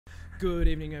Good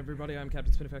evening, everybody. I'm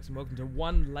Captain Spinifex, and welcome to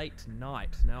One Late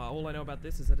Night. Now, all I know about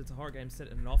this is that it's a horror game set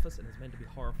in an office, and it's meant to be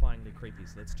horrifyingly creepy,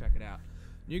 so let's check it out.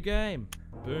 New game.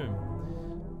 Boom.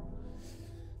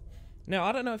 Now,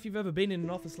 I don't know if you've ever been in an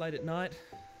office late at night.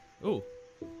 Ooh.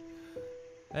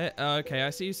 Okay, I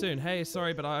see you soon. Hey,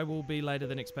 sorry, but I will be later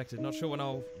than expected. Not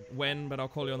sure when, but I'll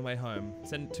call you on the way home.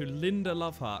 Send it to Linda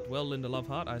Loveheart. Well, Linda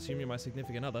Loveheart, I assume you're my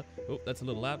significant other. Oh, that's a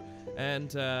little loud.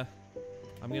 And,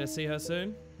 I'm gonna see her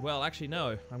soon. Well, actually,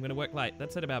 no. I'm gonna work late.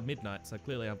 That's at about midnight, so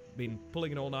clearly I've been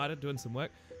pulling an all-nighter, doing some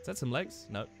work. Is that some legs?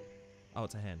 No. Oh,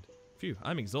 it's a hand. Phew,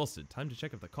 I'm exhausted. Time to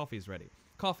check if the coffee's ready.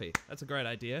 Coffee. That's a great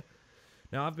idea.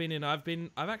 Now,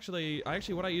 actually,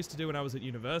 what I used to do when I was at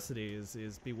university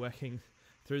is be working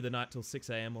through the night till 6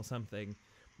 AM or something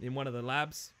in one of the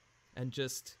labs, and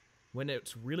just, when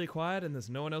it's really quiet and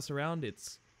there's no one else around,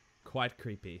 it's quite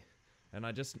creepy. And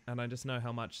I just know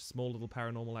how much small little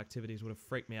paranormal activities would have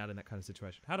freaked me out in that kind of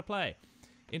situation. How to play.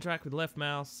 Interact with left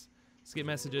mouse, skip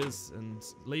messages, and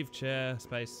leave chair,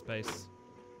 space,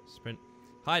 sprint.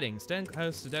 Hiding. Stand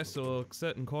close to desks or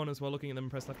certain corners while looking at them,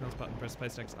 press left mouse button, press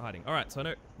space next to hiding. Alright, so I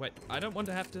know, wait, I don't want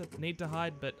to need to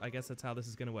hide, but I guess that's how this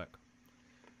is going to work.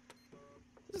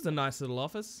 This is a nice little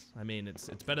office. I mean, it's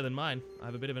better than mine. I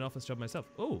have a bit of an office job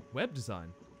myself. Oh, web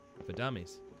design. For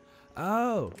dummies.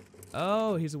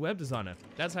 Oh, he's a web designer.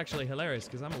 That's actually hilarious,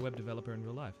 because I'm a web developer in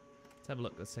real life. Let's have a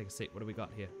look. Let's take a seat. What do we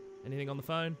got here? Anything on the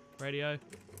phone? Radio?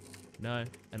 No.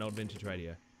 An old vintage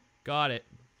radio. Got it.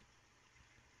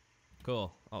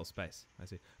 Cool. Oh, space. I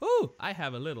see. Ooh, I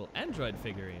have a little Android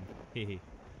figurine. Hehe.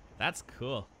 That's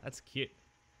cool. That's cute.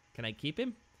 Can I keep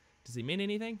him? Does he mean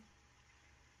anything?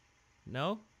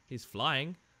 No? He's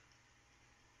flying.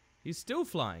 He's still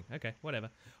flying. Okay, whatever.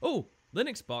 Oh!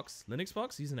 Linux box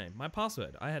username, my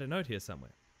password. I had a note here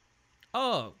somewhere.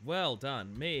 Oh, well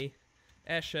done, me.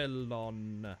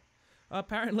 Echelon.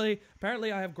 Apparently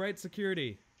I have great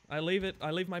security. I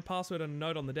leave my password and a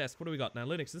note on the desk. What do we got? Now,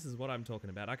 Linux, this is what I'm talking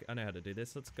about. I know how to do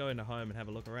this. Let's go into home and have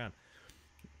a look around.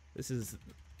 This is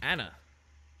Anna.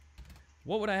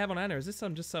 What would I have on Anna? Is this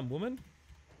just some woman?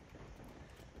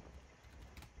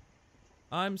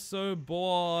 I'm so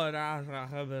bored.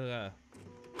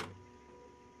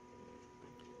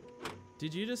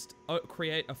 Did you just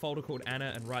create a folder called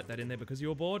Anna and write that in there because you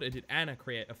were bored? Or did Anna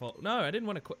create a folder? No, I didn't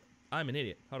want to quit. I'm an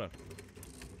idiot. Hold on.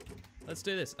 Let's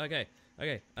do this. Okay.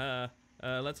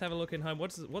 Let's have a look in home.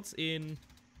 What's in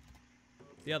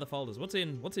the other folders? What's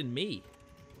in me?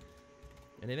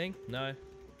 Anything? No.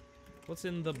 What's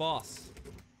in the boss?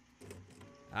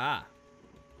 Ah.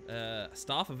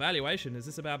 Staff evaluation. Is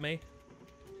this about me?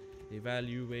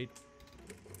 Evaluation.odt.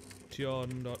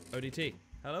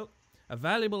 Hello? A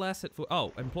valuable asset for,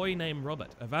 employee name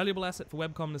Robert. A valuable asset for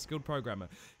webcom and a skilled programmer.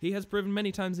 He has proven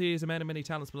many times he is a man of many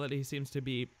talents, but lately he seems to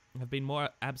have been more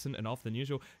absent and off than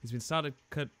usual. He's been started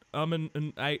coming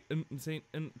in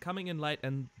late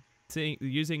and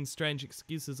using strange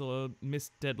excuses or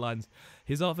missed deadlines.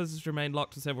 His office has remained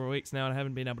locked for several weeks now, and I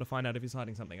haven't been able to find out if he's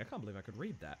hiding something. I can't believe I could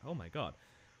read that. Oh my god.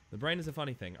 The brain is a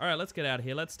funny thing. Alright, let's get out of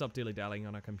here. Let's stop dilly-dallying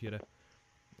on our computer.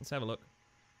 Let's have a look.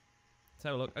 Let's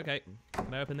have a look. Okay,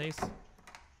 can I open these?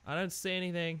 I don't see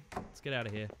anything. Let's get out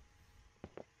of here.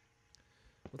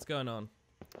 What's going on?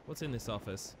 What's in this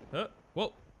office?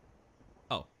 Whoa.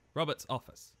 Oh, Robert's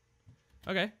office.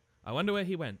 Okay, I wonder where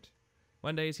he went.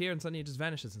 One day he's here and suddenly he just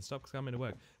vanishes and stops coming to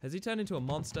work. Has he turned into a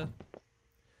monster?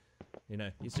 You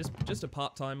know, he's just a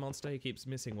part-time monster. He keeps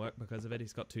missing work because of it.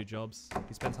 He's got 2 jobs.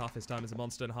 He spends half his time as a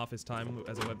monster and half his time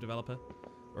as a web developer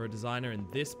or a designer in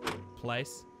this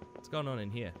place. What's going on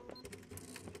in here?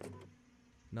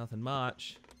 Nothing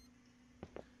much.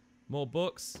 More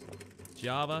books.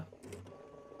 Java.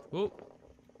 Ooh.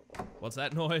 What's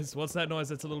that noise? What's that noise?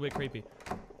 That's a little bit creepy.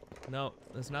 No,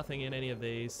 there's nothing in any of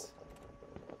these.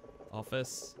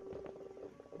 Office.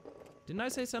 Didn't I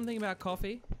say something about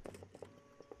coffee?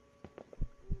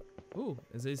 Ooh,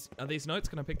 are these notes?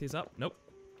 Can I pick these up? Nope.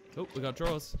 Oh, we got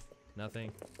drawers.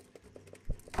 Nothing.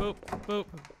 Boop, boop.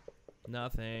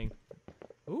 Nothing.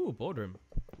 Ooh, boardroom.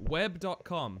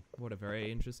 Web.com. What a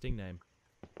very interesting name.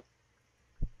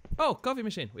 Oh, coffee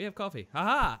machine. We have coffee.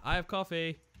 Haha, I have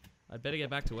coffee. I'd better get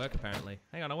back to work, apparently.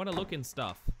 Hang on, I want to look in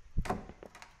stuff.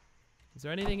 Is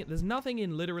there anything? There's nothing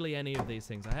in literally any of these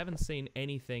things. I haven't seen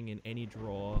anything in any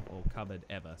drawer or cupboard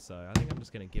ever, so I think I'm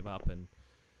just going to give up and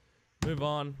move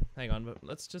on. Hang on, but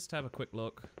let's just have a quick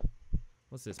look.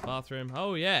 What's this? Bathroom?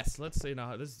 Oh, yes. Let's see.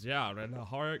 Now, this is, a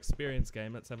horror experience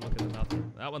game. Let's have a look at the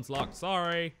bathroom. That one's locked.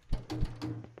 Sorry.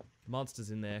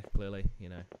 Monsters in there, clearly, you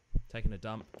know, taking a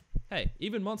dump. Hey,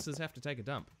 even monsters have to take a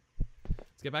dump.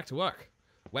 Let's get back to work.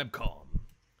 Webcom.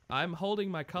 I'm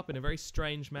holding my cup in a very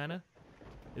strange manner.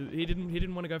 He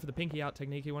didn't want to go for the pinky out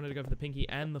technique. He wanted to go for the pinky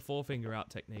and the forefinger out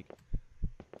technique.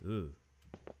 Ugh.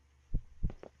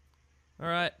 All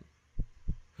right.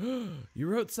 You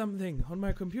wrote something on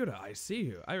my computer. I see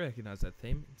you. I recognize that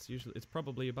theme. It's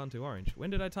probably Ubuntu Orange. When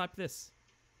did I type this?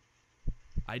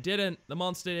 I didn't. The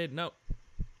monster did. No.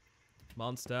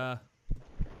 Monster.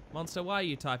 Monster, why are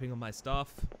you typing on my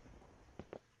stuff?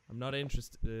 I'm not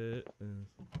interested.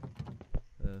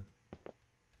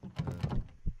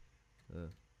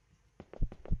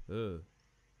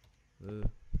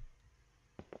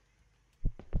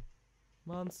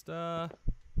 Monster.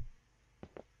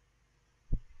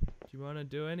 Do you want to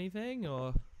do anything,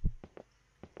 or?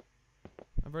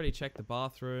 I've already checked the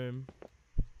bathroom.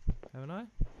 Haven't I?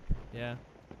 Yeah.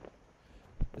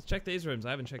 Let's check these rooms.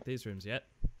 I haven't checked these rooms yet.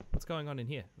 What's going on in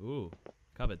here? Ooh,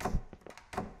 cupboards.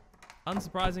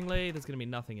 Unsurprisingly, there's going to be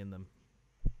nothing in them.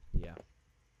 Yeah.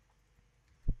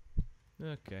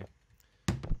 Okay.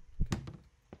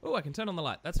 Oh, I can turn on the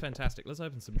light. That's fantastic. Let's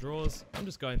open some drawers. I'm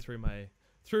just going through my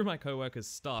co-workers'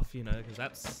 stuff, you know,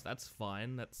 because that's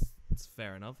fine. That's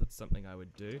fair enough. That's something I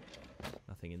would do.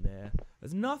 Nothing in there.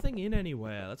 There's nothing in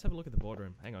anywhere. Let's have a look at the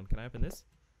boardroom. Hang on, can I open this?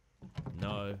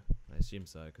 No. I assume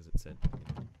so, because it said,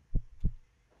 you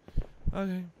know.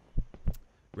 Okay.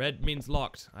 Red means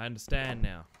locked. I understand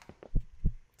now.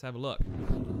 Let's have a look.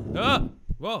 Ah!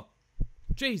 Whoa!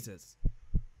 Jesus!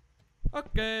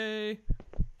 Okay.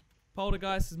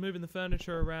 Poltergeist is moving the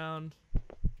furniture around.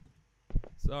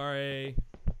 Sorry,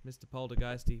 Mr.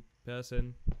 Poltergeisty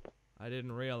person. I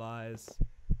didn't realize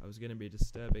I was going to be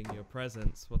disturbing your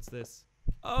presence. What's this?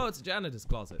 Oh, it's a janitor's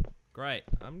closet. Great.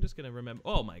 I'm just going to remember.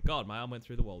 Oh my god, my arm went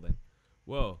through the wall then.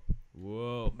 Whoa.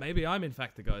 Whoa. Maybe I'm in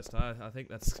fact the ghost. I think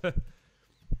that's...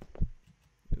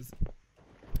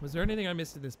 Was there anything I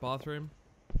missed in this bathroom?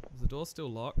 Is the door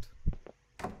still locked?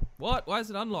 What? Why is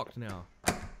it unlocked now?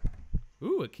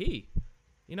 Ooh, a key.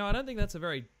 You know, I don't think that's a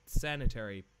very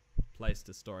sanitary place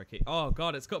to store a key. Oh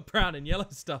god, it's got brown and yellow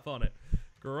stuff on it.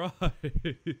 Gross.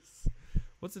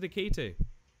 What's it a key to?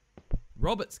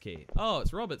 Robert's key. Oh,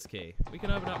 it's Robert's key. We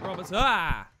can open up Robert's...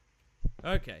 Ah!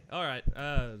 Okay, alright.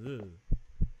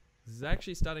 This is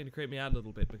actually starting to creep me out a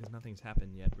little bit because nothing's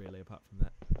happened yet, really, apart from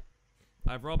that.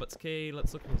 I have Robert's key.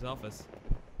 Let's look in his office.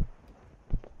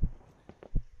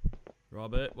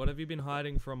 Robert, what have you been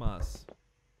hiding from us?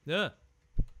 Yeah.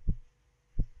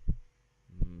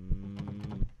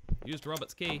 Used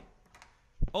Robert's key.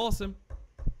 Awesome.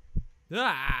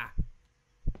 Ah!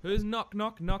 Who's knocking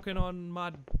on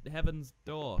my heaven's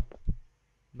door?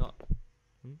 Not.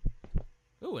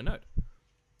 Ooh, a note.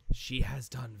 She has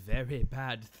done very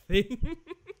bad things.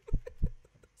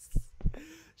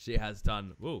 She has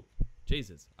done. Ooh,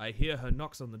 Jesus. I hear her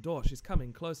knocks on the door. She's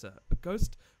coming closer. A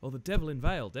ghost or the devil in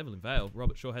veil? Devil in veil.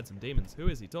 Robert sure had some demons. Who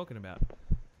is he talking about?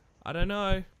 I don't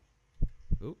know.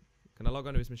 Ooh, can I log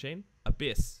onto his machine?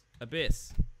 Abyss.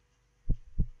 Abyss.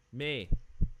 Me.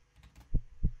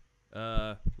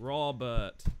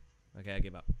 Robert. Okay, I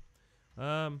give up.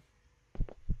 Oh,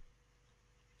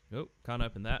 can't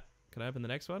open that. Can I open the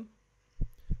next one?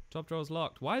 Top drawer's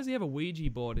locked. Why does he have a Ouija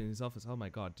board in his office? Oh my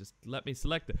god, just let me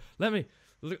select it. Let me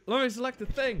select the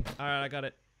thing. Alright, I got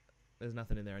it. There's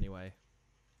nothing in there anyway.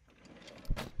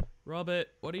 Robert,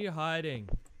 what are you hiding?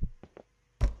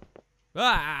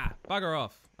 Ah! Bugger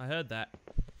off. I heard that.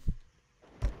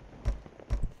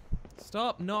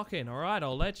 Stop knocking, alright?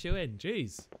 I'll let you in.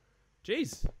 Jeez.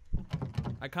 Jeez.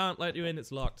 I can't let you in,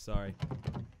 it's locked, sorry.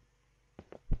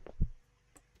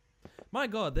 My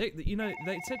god, they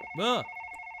said... Ugh.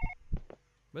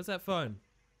 Where's that phone?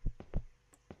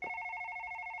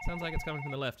 Sounds like it's coming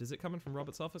from the left. Is it coming from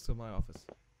Robert's office or my office?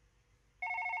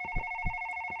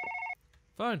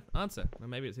 Phone, answer. Or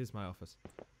maybe it's my office.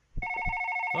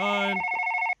 Phone.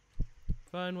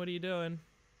 Phone, what are you doing?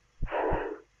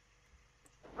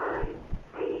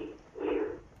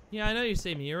 Yeah, I know you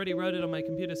see me. You already wrote it on my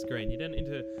computer screen. You didn't need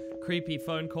to creepy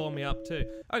phone call me up too.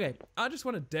 Okay, I just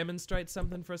want to demonstrate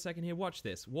something for a second here. Watch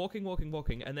this. Walking, walking,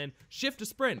 walking, and then shift to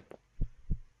sprint.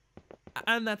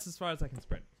 And that's as far as I can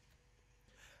sprint.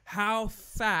 How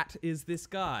fat is this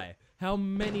guy? How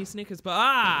many Snickers bars?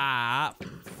 Ah!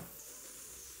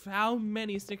 How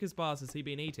many Snickers bars has he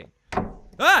been eating?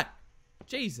 Ah!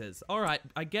 Jesus. Alright,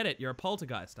 I get it. You're a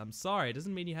poltergeist. I'm sorry. It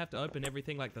doesn't mean you have to open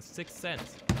everything like the Sixth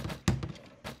Sense.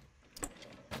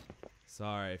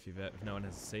 Sorry if no one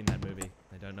has seen that movie.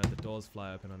 They don't know the doors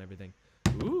fly open on everything.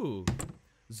 Ooh.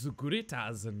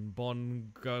 Zuguritazen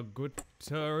bon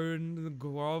gutern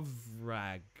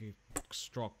grovrag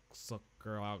strock.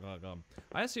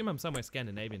 I assume I'm somewhere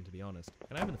Scandinavian, to be honest.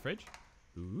 Can I open the fridge?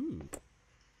 Ooh.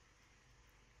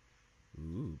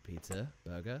 Ooh, pizza,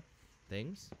 burger,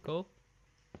 things. Cool.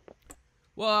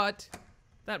 What?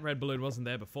 That red balloon wasn't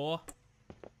there before.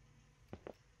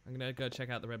 I'm gonna go check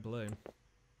out the red balloon.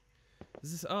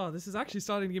 This is actually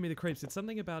starting to give me the creeps. It's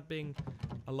something about being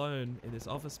alone in this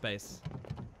office space.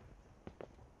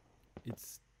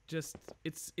 It's just,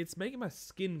 it's making my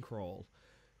skin crawl.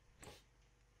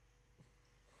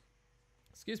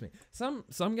 Excuse me.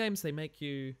 Some games they make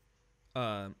you,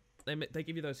 they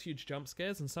give you those huge jump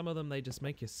scares, and some of them they just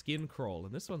make your skin crawl,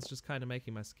 and this one's just kind of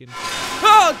making my skin crawl.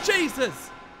 Oh,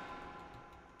 Jesus!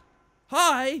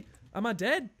 Hi! Am I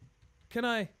dead? Can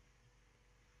I?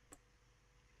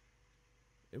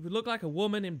 It would look like a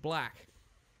woman in black.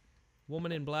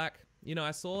 Woman in black. You know,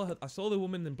 I saw the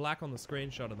woman in black on the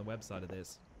screenshot on the website of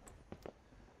this.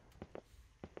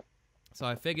 So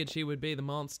I figured she would be the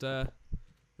monster.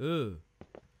 Ooh.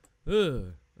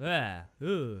 Ooh. Ah.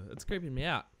 Ooh. It's creeping me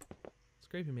out. It's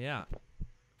creeping me out.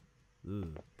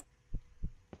 Ooh.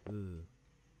 Ooh.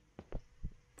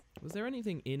 Was there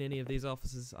anything in any of these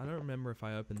offices? I don't remember if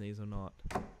I opened these or not.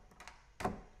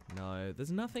 No,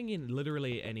 there's nothing in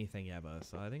literally anything ever,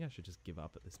 so I think I should just give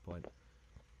up at this point.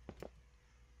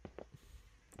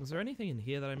 Was there anything in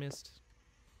here that I missed?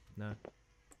 No.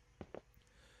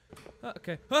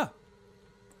 Okay. Ah!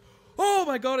 Oh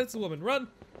my god, it's a woman. Run!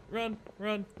 Run,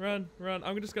 run, run, run.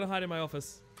 I'm just gonna hide in my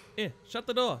office. Shut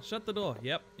the door, shut the door.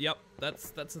 Yep,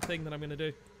 that's the thing that I'm gonna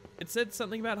do. It said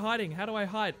something about hiding. How do I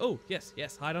hide? Oh, yes,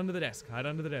 hide under the desk, hide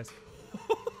under the desk.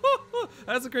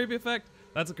 That's a creepy effect.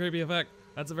 That's a creepy effect.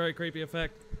 That's a very creepy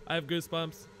effect. I have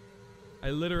goosebumps.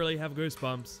 I literally have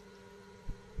goosebumps.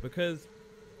 Because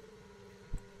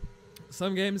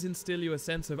some games instill you a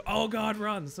sense of, oh god,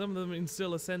 run. Some of them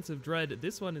instill a sense of dread.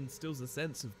 This one instills a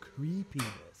sense of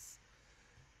creepiness.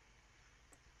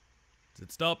 Has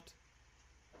it stopped?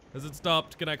 Has it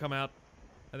stopped? Can I come out?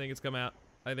 I think it's come out.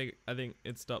 I think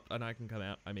it stopped and I can come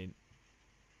out. I mean,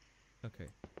 okay.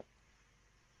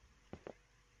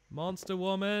 Monster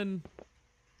woman.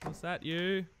 Was that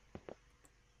you?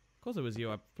 Of course it was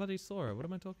you. I bloody saw her. What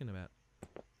am I talking about?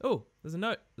 Oh, there's a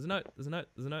note. There's a note. There's a note.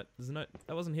 There's a note. There's a note.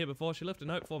 That wasn't here before. She left a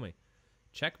note for me.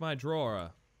 Check my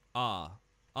drawer. R.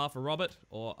 R for Robert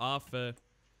or R for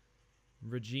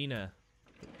Regina.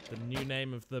 The new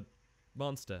name of the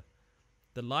monster.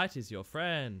 The light is your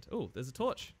friend. Oh, there's a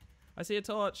torch. I see a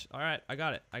torch. All right, I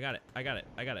got it. I got it. I got it.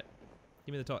 I got it.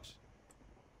 Give me the torch.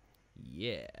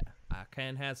 Yeah, I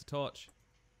can has a torch.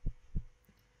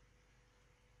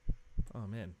 Oh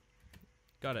man,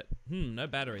 got it. No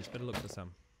batteries. Better look for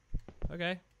some.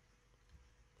 Okay.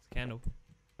 It's a candle.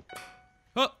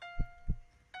 Oh!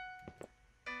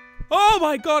 Oh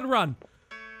my god, run!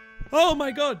 Oh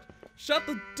my god! Shut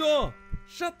the door!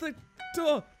 Shut the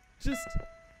door! Just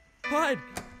hide!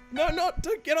 No,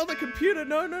 don't get on the computer!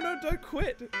 No, don't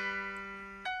quit!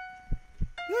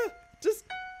 Just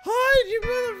hide, you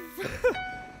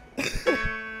mother...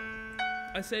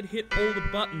 I said hit all the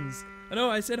buttons. I know,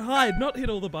 I said hide, not hit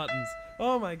all the buttons.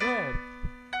 Oh my god.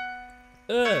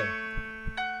 Ugh.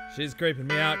 She's creeping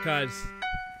me out, guys.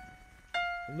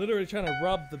 I'm literally trying to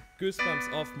rub the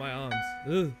goosebumps off my arms.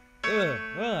 Ugh. Ugh.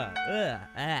 Ugh.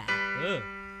 Ugh. Ugh.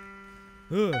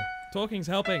 Ugh. Talking's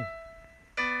helping.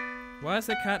 Why is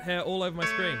there cat hair all over my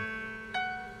screen?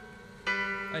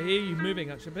 I hear you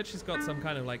moving. I bet she's got some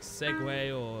kind of like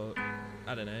Segway or,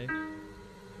 I don't know,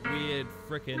 weird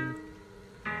frickin'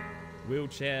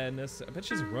 wheelchairness. I bet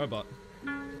she's a robot.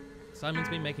 Simon's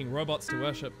been making robots to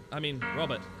worship. I mean,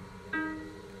 Robert.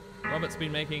 Robert's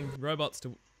been making robots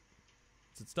to...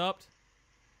 Has it stopped?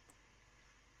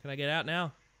 Can I get out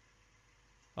now?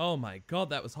 Oh my god,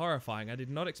 that was horrifying. I did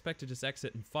not expect to just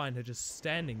exit and find her just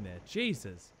standing there.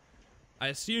 Jesus. I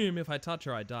assume if I touch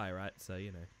her, I die, right? So,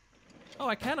 you know. Oh,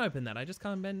 I can open that. I just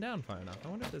can't bend down far enough. I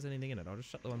wonder if there's anything in it. I'll just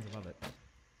shut the ones above it.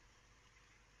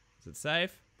 Is it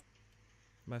safe?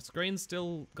 My screen's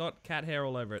still got cat hair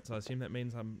all over it, so I assume that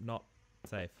means I'm not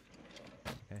safe.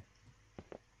 Okay.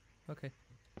 Okay.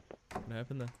 Can I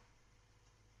open the...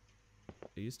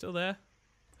 Are you still there?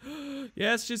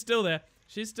 Yes, she's still there.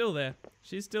 She's still there.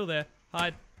 She's still there.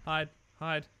 Hide, hide,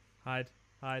 hide, hide,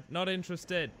 hide. Not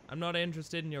interested. I'm not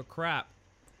interested in your crap.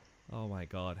 Oh my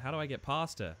god. How do I get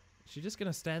past her? Is she just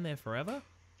gonna stand there forever?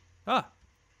 Ah!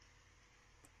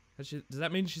 Does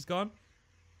that mean she's gone?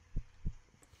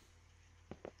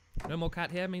 No more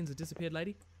cat hair means a disappeared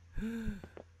lady?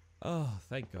 Oh,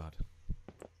 thank god.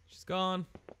 She's gone.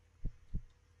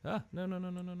 Ah, no.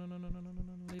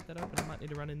 Leave that open. I might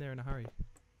need to run in there in a hurry.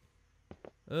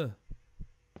 Ugh.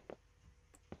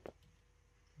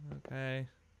 Okay.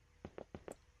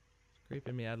 It's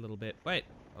creeping me out a little bit. Wait,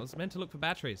 I was meant to look for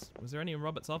batteries. Was there any in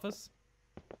Robert's office?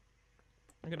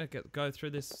 I'm gonna go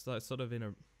through this sort of in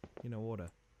a order.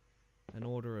 An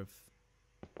order of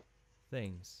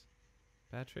things.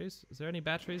 Batteries? Is there any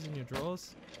batteries in your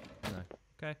drawers? No.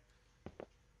 Okay.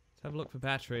 Let's have a look for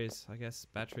batteries. I guess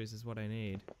batteries is what I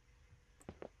need.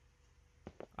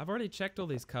 I've already checked all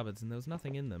these cupboards and there was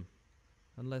nothing in them.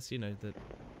 Unless, you know, the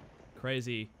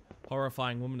crazy,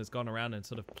 horrifying woman has gone around and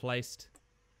sort of placed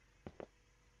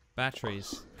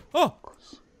batteries. Oh!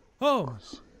 Oh!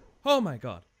 Oh my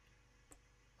god.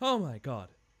 Oh my god.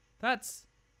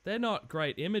 They're not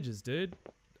great images, dude.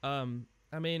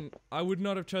 I mean, I would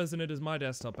not have chosen it as my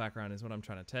desktop background is what I'm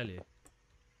trying to tell you.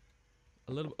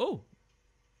 A little, oh!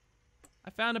 I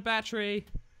found a battery!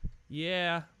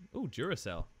 Yeah. Ooh,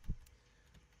 Duracell.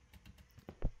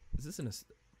 Is this is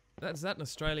that an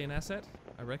Australian asset?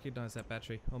 I recognize that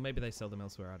battery. Or maybe they sell them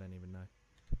elsewhere, I don't even know.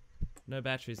 No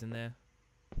batteries in there.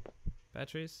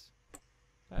 Batteries?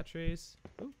 Batteries?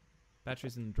 Ooh.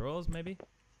 Batteries in the drawers, maybe?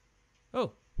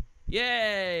 Oh!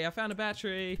 Yay! I found a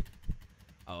battery!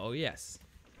 Oh, yes.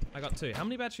 I got 2. How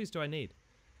many batteries do I need?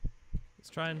 Let's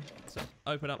try and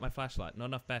open up my flashlight. Not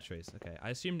enough batteries. Okay, I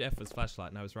assumed F was flashlight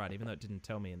and I was right, even though it didn't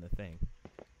tell me in the thing.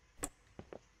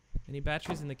 Any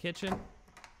batteries in the kitchen?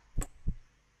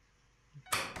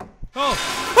 Oh!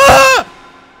 Ah!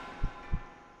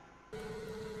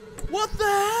 What the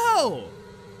hell?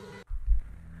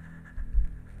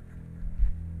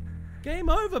 Game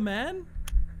over, man.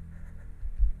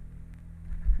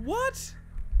 What?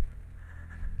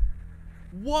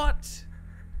 What?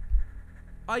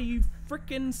 Are you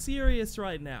freaking serious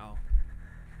right now?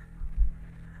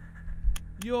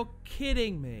 You're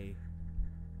kidding me.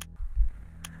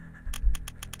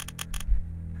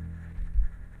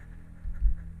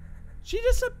 She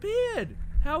disappeared.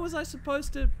 How was I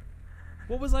supposed to...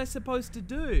 What was I supposed to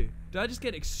do? Did I just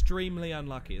get extremely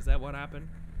unlucky? Is that what happened?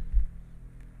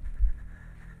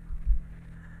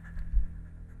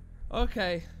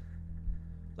 Okay.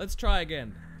 Let's try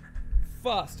again.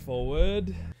 Fast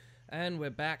forward. And we're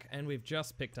back, and we've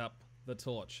just picked up the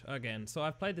torch again. So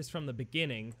I've played this from the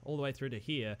beginning all the way through to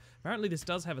here. Apparently this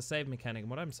does have a save mechanic, and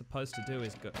what I'm supposed to do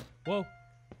is go... Whoa.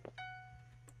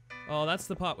 Oh, that's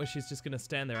the part where she's just gonna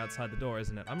stand there outside the door,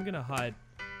 isn't it? I'm gonna hide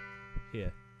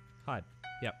here. Hide.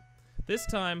 Yep. This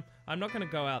time, I'm not gonna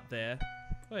go out there.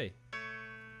 Wait.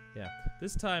 Yeah.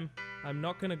 This time, I'm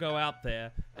not gonna go out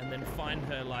there and then find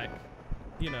her, like,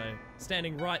 you know,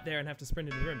 standing right there and have to sprint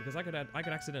into the room, because I could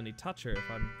accidentally touch her if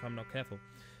I'm not careful.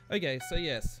 Okay, so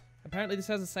yes. Apparently this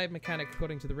has a save mechanic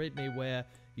according to the readme where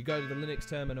you go to the Linux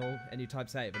terminal and you type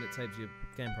save and it saves your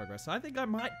game progress. So I think I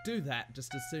might do that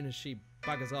just as soon as she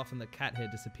buggers off and the cat hair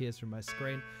disappears from my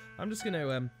screen. I'm just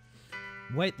gonna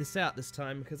wait this out this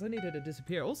time because I need her to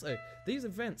disappear. Also, these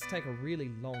events take a really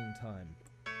long time.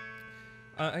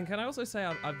 And can I also say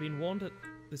I've been warned that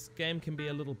this game can be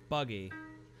a little buggy.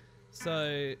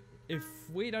 So if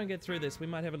we don't get through this, we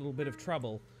might have a little bit of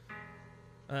trouble.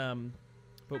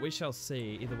 But we shall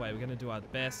see. Either way, we're going to do our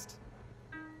best.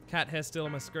 Cat hair still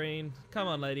on my screen. Come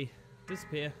on, lady.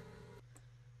 Disappear.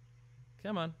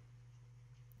 Come on.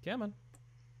 Come on.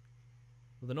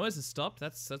 Well, the noise has stopped.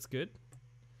 That's good.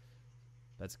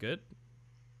 That's good.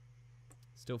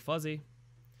 Still fuzzy.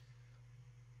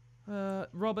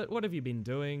 Robert, what have you been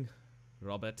doing?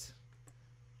 Robert.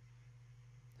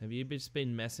 Have you just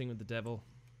been messing with the devil?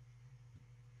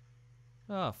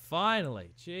 Oh,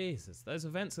 finally. Jesus. Those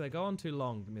events, they go on too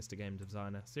long, Mr. Game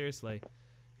Designer. Seriously.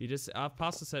 You just,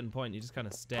 past a certain point, you're just kind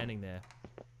of standing there.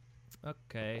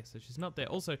 Okay, so she's not there.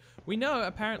 Also, we know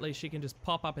apparently she can just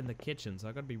pop up in the kitchen, so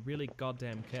I've got to be really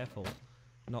goddamn careful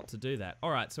not to do that.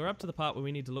 Alright, so we're up to the part where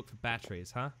we need to look for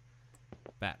batteries, huh?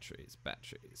 Batteries,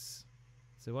 batteries.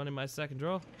 Is there one in my second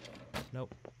drawer?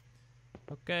 Nope.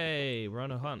 Okay, we're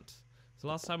on a hunt. So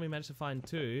last time we managed to find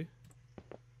 2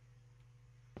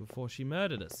 before she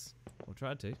murdered us. Or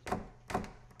tried to.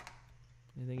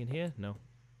 Anything in here? No.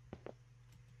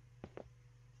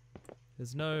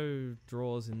 There's no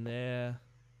drawers in there.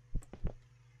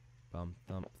 Bump,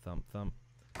 thump, thump, thump.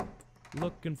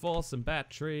 Looking for some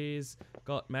batteries.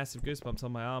 Got massive goosebumps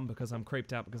on my arm because I'm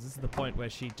creeped out because this is the point where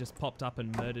she just popped up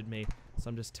and murdered me. So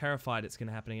I'm just terrified it's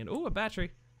gonna happen again. Ooh, a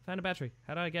battery. Found a battery.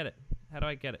 How do I get it? How do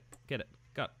I get it? Get it.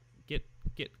 Got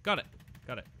it.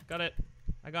 Got it. Got it.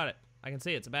 I got it. I can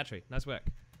see it's a battery. Nice work.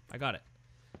 I got it.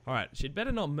 Alright, she'd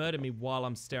better not murder me while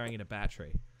I'm staring at a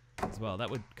battery as well. That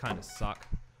would kind of suck.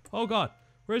 Oh god.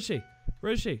 Where is she?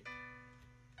 Where is she?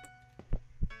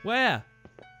 Where?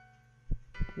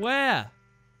 Where?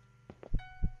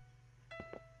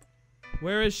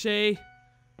 Where is she?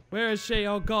 Where is she?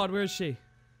 Oh god, where is she?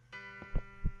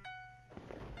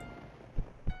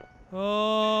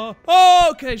 Oh,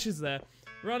 okay, she's there.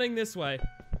 Running this way.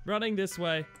 Running this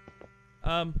way.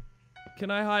 Can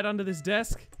I hide under this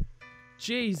desk?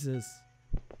 Jesus.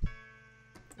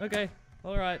 Okay,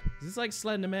 alright. Is this like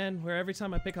Slender Man, where every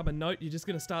time I pick up a note, you're just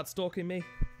gonna start stalking me?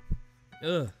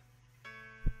 Ugh.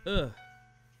 Ugh.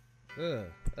 Ugh.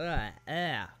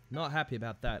 Not happy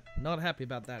about that. Not happy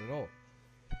about that at all.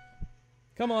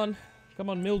 Come on.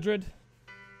 Come on, Mildred.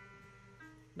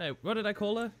 No, what did I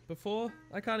call her before?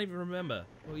 I can't even remember.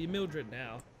 Well, you're Mildred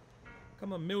now.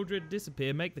 Come on, Mildred,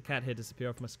 disappear. Make the cat hair disappear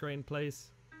off my screen,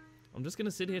 please. I'm just gonna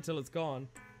sit here till it's gone.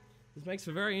 This makes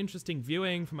for very interesting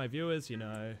viewing for my viewers, you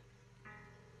know.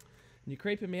 And you're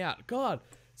creeping me out. God,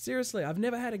 seriously, I've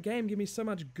never had a game give me so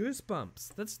much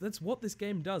goosebumps. That's what this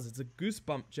game does. It's a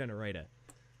goosebump generator.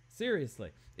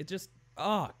 Seriously. It just...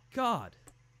 Oh, God.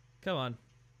 Come on.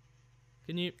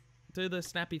 Can you do the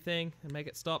snappy thing and make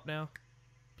it stop now?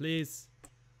 Please.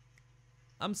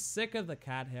 I'm sick of the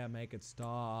cat hair. Make it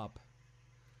stop.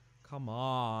 Come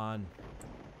on.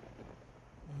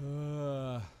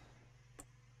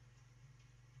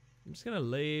 I'm just gonna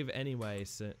leave anyway.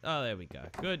 So, oh, there we go.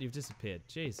 Good, you've disappeared.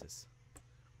 Jesus.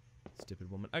 Stupid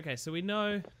woman. Okay, so we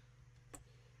know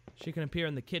she can appear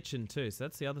in the kitchen too. So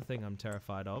that's the other thing I'm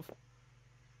terrified of.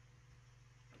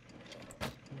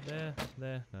 There,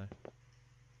 no.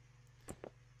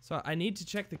 So I need to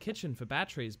check the kitchen for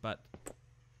batteries, but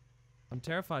I'm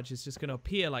terrified she's just gonna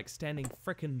appear like standing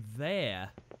frickin'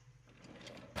 there.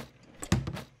 Let's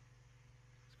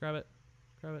grab it.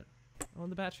 Grab it. I want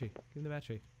the battery. Give me the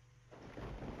battery.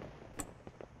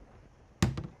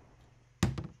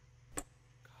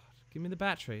 God, give me the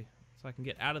battery so I can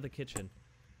get out of the kitchen.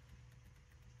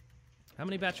 How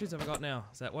many batteries have I got now?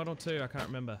 Is that 1 or 2? I can't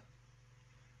remember.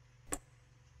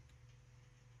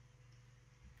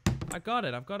 I got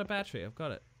it. I've got a battery. I've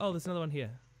got it. Oh, there's another one here.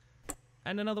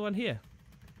 And another one here.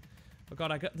 Oh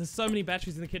god, there's so many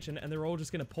batteries in the kitchen and they're all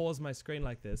just gonna pause my screen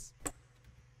like this.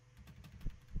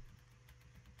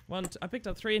 I picked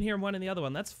up 3 in here and 1 in the other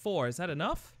one. That's 4. Is that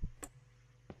enough?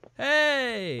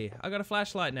 Hey! I got a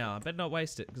flashlight now. I better not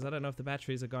waste it because I don't know if the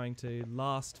batteries are going to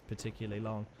last particularly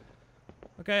long.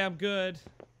 Okay, I'm good.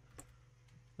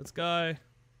 Let's go.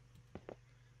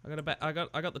 I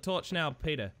got the torch now,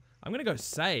 Peter. I'm gonna go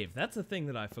save. That's the thing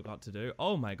that I forgot to do.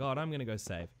 Oh my god, I'm gonna go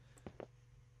save.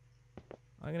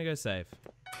 I'm gonna go save.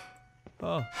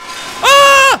 Oh.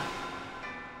 Ah!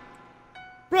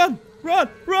 Run! Run!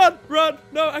 Run! Run!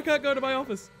 No, I can't go to my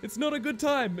office. It's not a good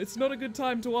time. It's not a good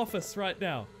time to office right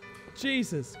now.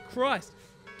 Jesus Christ.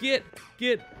 Get.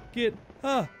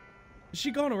 Ah. Is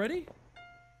she gone already?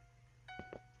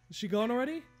 Is she gone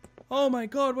already? Oh my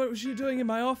god, what was she doing in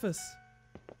my office?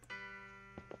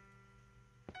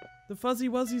 The fuzzy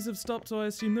wuzzies have stopped, so I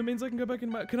assume that means I can go back in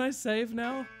my... Can I save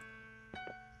now?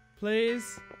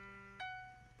 Please?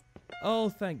 Oh,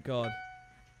 thank God.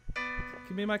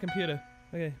 Give me my computer.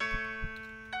 Okay.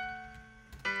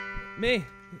 Me.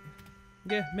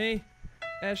 Yeah, me.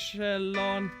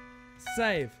 Echelon.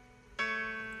 Save.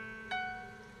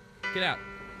 Get out.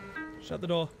 Shut the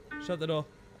door. Shut the door.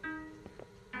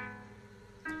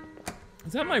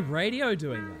 Is that my radio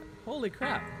doing that? Holy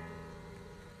crap.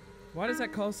 Why does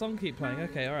that song keep playing?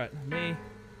 Okay, alright. Me,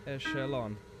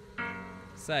 Echelon.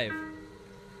 Save.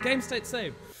 Game state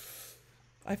save.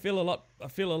 I feel a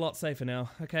lot safer now.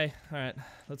 Okay, alright,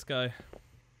 let's go.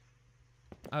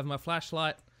 I have my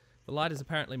flashlight. The light is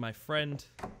apparently my friend.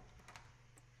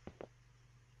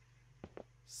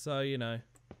 So, you know.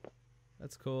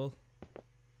 That's cool.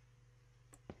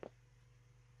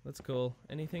 That's cool.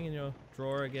 Anything in your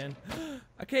drawer again?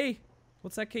 A key!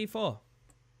 What's that key for?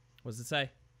 What does it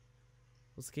say?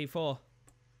 What's the key for?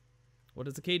 What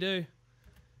does the key do?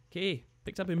 Key.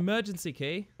 Picked up emergency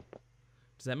key.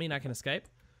 Does that mean I can escape?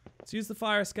 Let's use the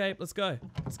fire escape. Let's go.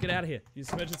 Let's get out of here. Use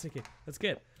emergency key. Let's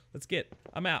get.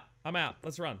 I'm out. I'm out.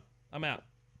 Let's run. I'm out.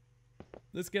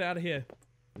 Let's get out of here.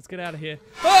 Let's get out of here.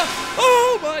 Ah!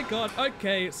 Oh my god.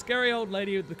 Okay. Scary old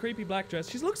lady with the creepy black dress.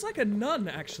 She looks like a nun,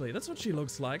 actually. That's what she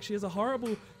looks like. She has a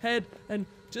horrible head and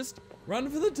just run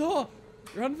for the door.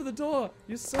 Run for the door.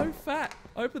 You're so fat.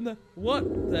 Open the...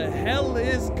 What the hell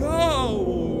is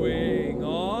going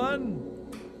on?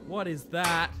 What is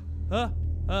that? Huh?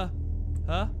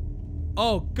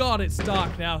 Oh god, it's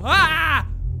dark now. Ah!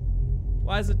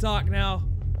 Why is it dark now?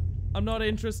 I'm not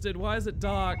interested. Why is it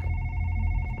dark?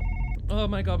 Oh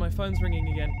my god, my phone's ringing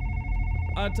again.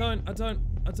 I don't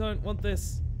want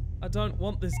this. I don't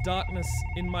want this darkness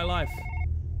in my life.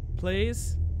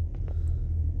 Please?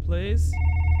 Please?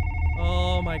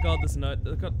 Oh my god, there's a note.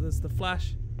 There's the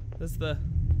flash. There's the...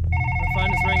 My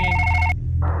phone is ringing.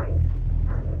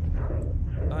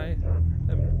 I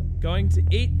am going to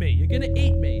eat me. You're gonna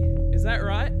eat me. Is that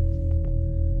right?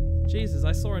 Jesus,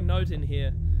 I saw a note in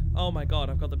here. Oh my god,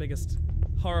 I've got the biggest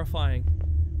horrifying...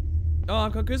 Oh,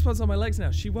 I've got goosebumps on my legs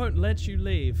now. She won't let you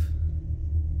leave.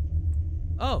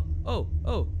 Oh, oh,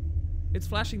 oh. It's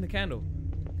flashing the candle.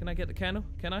 Can I get the candle?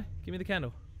 Can I? Give me the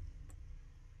candle.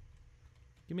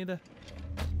 Give me the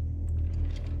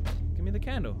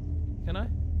candle. Can I?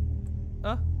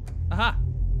 Aha!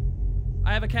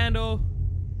 I have a candle.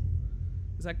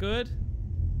 Is that good?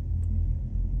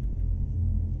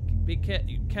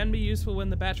 Can be useful when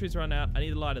the batteries run out. I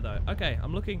need a lighter though. Okay,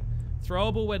 I'm looking.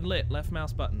 Throwable when lit. Left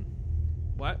mouse button.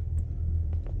 What?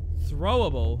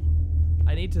 Throwable?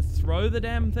 I need to throw the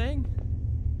damn thing?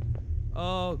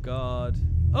 Oh god.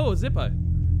 Oh, a Zippo.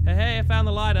 Hey, hey, I found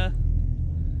the lighter.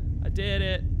 I did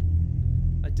it.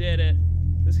 I did it.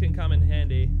 This can come in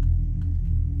handy.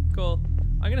 Cool.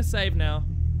 I'm gonna save now.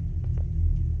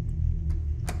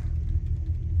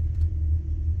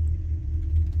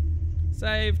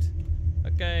 Saved.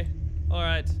 Okay.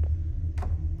 Alright.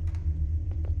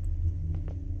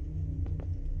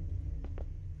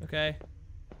 Okay.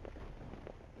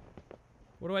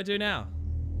 What do I do now?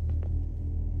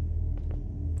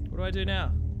 What do I do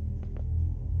now?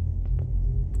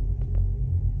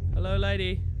 Hello,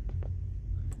 lady.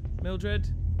 Mildred?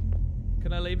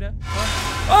 Can I leave now?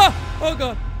 Oh! Oh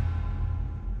god!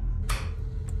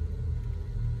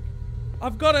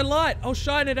 I've got a light! I'll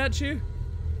shine it at you!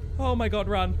 Oh my god,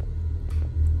 run.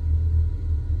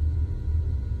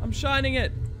 I'm shining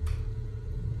it!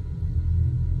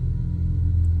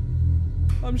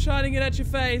 I'm shining it at your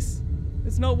face!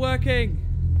 It's not working!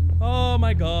 Oh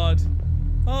my god.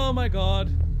 Oh my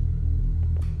god.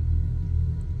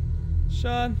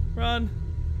 Sean, run.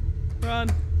 Run.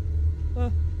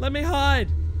 Let me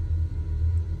hide!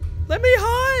 Let me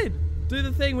hide! Do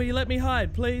the thing where you let me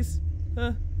hide, please.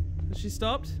 Has she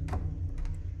stopped?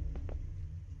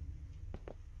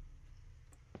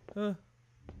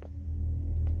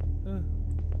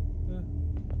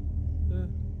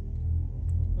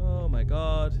 Oh my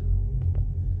god.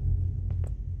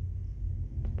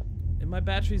 And my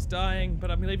battery's dying,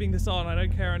 but I'm leaving this on. I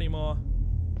don't care anymore.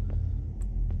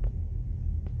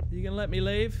 Are you gonna let me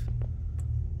leave?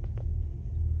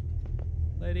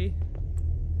 Lady?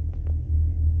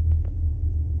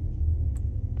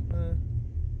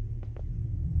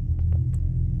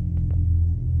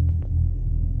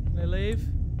 Can I leave?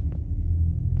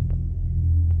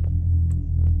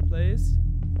 Please?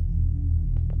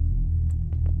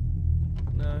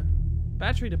 No.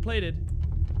 Battery depleted.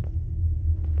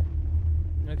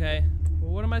 Okay.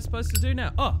 Well, what am I supposed to do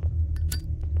now? Oh!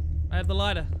 I have the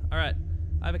lighter. Alright.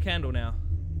 I have a candle now.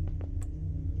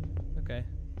 Okay.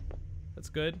 That's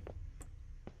good.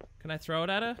 Can I throw it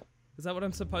at her? Is that what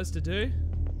I'm supposed to do?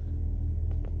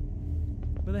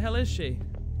 Where the hell is she?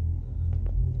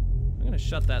 I'm gonna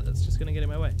shut that. That's just gonna get in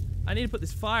my way. I need to put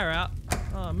this fire out.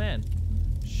 Oh, man.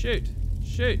 Shoot.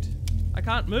 Shoot. I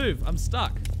can't move. I'm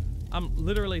stuck. I'm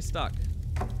literally stuck.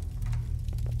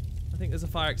 I think there's a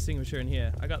fire extinguisher in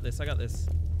here. I got this. I got this.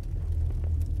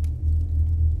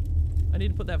 I need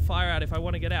to put that fire out if I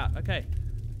want to get out. Okay.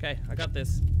 Okay, I got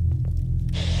this.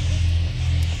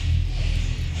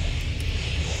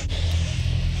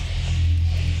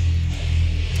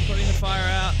 Putting the fire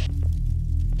out.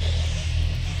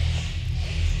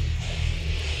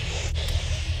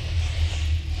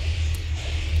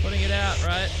 Putting it out,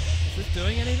 right? Is this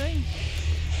doing anything?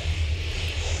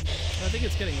 I think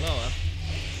it's getting lower.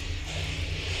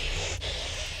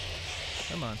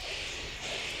 Come on.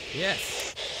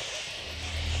 Yes.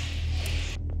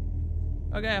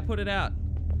 Okay, I put it out.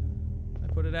 I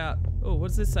put it out. Oh, what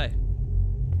does this say?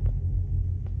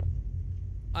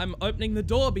 I'm opening the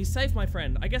door. Be safe, my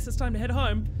friend. I guess it's time to head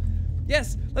home.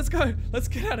 Yes, let's go. Let's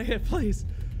get out of here, please.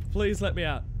 Please let me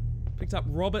out. Picked up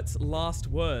Robert's last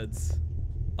words.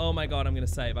 Oh my god, I'm gonna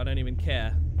save. I don't even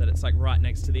care that it's like right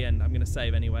next to the end. I'm gonna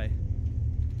save anyway.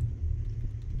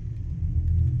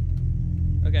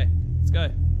 Okay, let's go.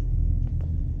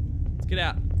 Let's get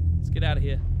out. Let's get out of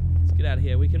here. Let's get out of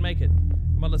here. We can make it.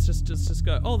 Come on, let's just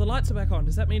go. Oh, the lights are back on.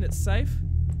 Does that mean it's safe?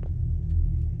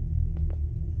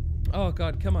 Oh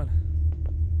god, come on.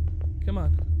 Come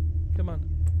on. Come on.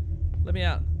 Let me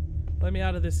out. Let me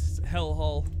out of this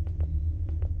hellhole.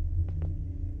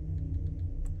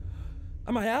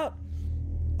 Am I out?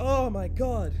 Oh my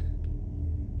god.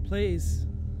 Please.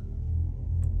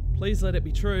 Please let it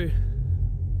be true.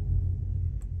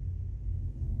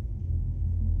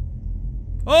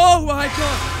 Oh my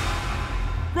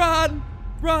god! Run!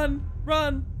 Run!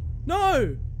 Run!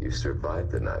 No! You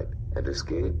survived the night and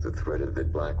escaped the threat of the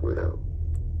Black Widow.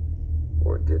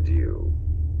 Or did you?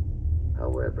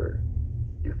 However,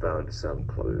 you found some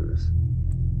clues.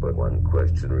 But one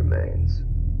question remains.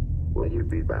 Will you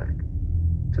be back?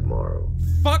 tomorrow.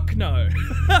 Fuck no.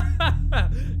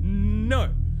 No.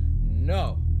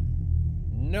 No.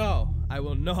 No. I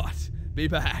will not be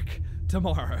back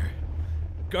tomorrow.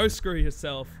 Go screw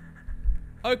yourself.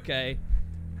 Okay.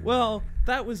 Well,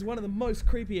 that was one of the most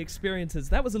creepy experiences.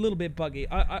 That was a little bit buggy.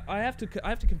 I have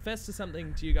to confess to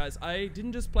something to you guys. I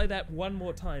didn't just play that one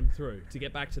more time through to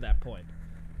get back to that point.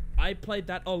 I played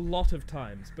that a lot of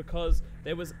times because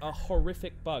there was a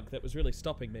horrific bug that was really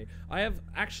stopping me. I have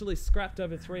actually scrapped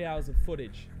over 3 hours of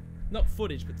footage. Not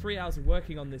footage, but 3 hours of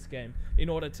working on this game in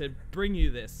order to bring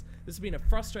you this. This has been a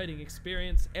frustrating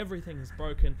experience. Everything is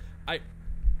broken.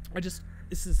 This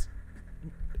is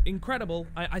incredible.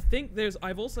 I think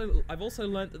I've also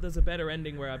learned that there's a better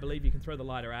ending where I believe you can throw the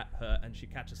lighter at her and she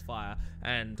catches fire,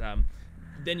 and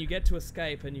then you get to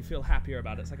escape and you feel happier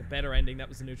about it. It's like a better ending. That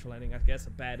was a neutral ending. I guess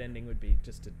a bad ending would be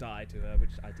just to die to her,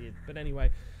 which I did. But anyway,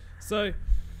 so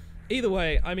either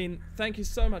way, I mean, thank you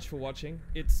so much for watching.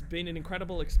 It's been an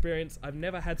incredible experience. I've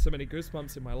never had so many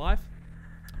goosebumps in my life.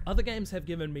 Other games have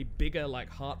given me bigger, like,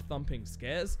 heart-thumping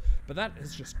scares, but that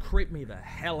has just creeped me the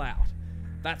hell out.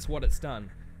 That's what it's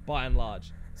done, by and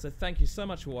large. So thank you so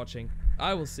much for watching.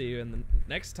 I will see you in the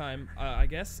next time, I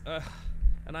guess.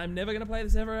 And I'm never going to play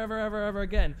this ever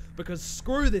again, because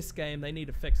screw this game, they need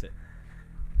to fix it.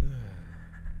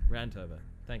 Rant over.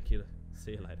 Thank you.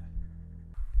 See you later.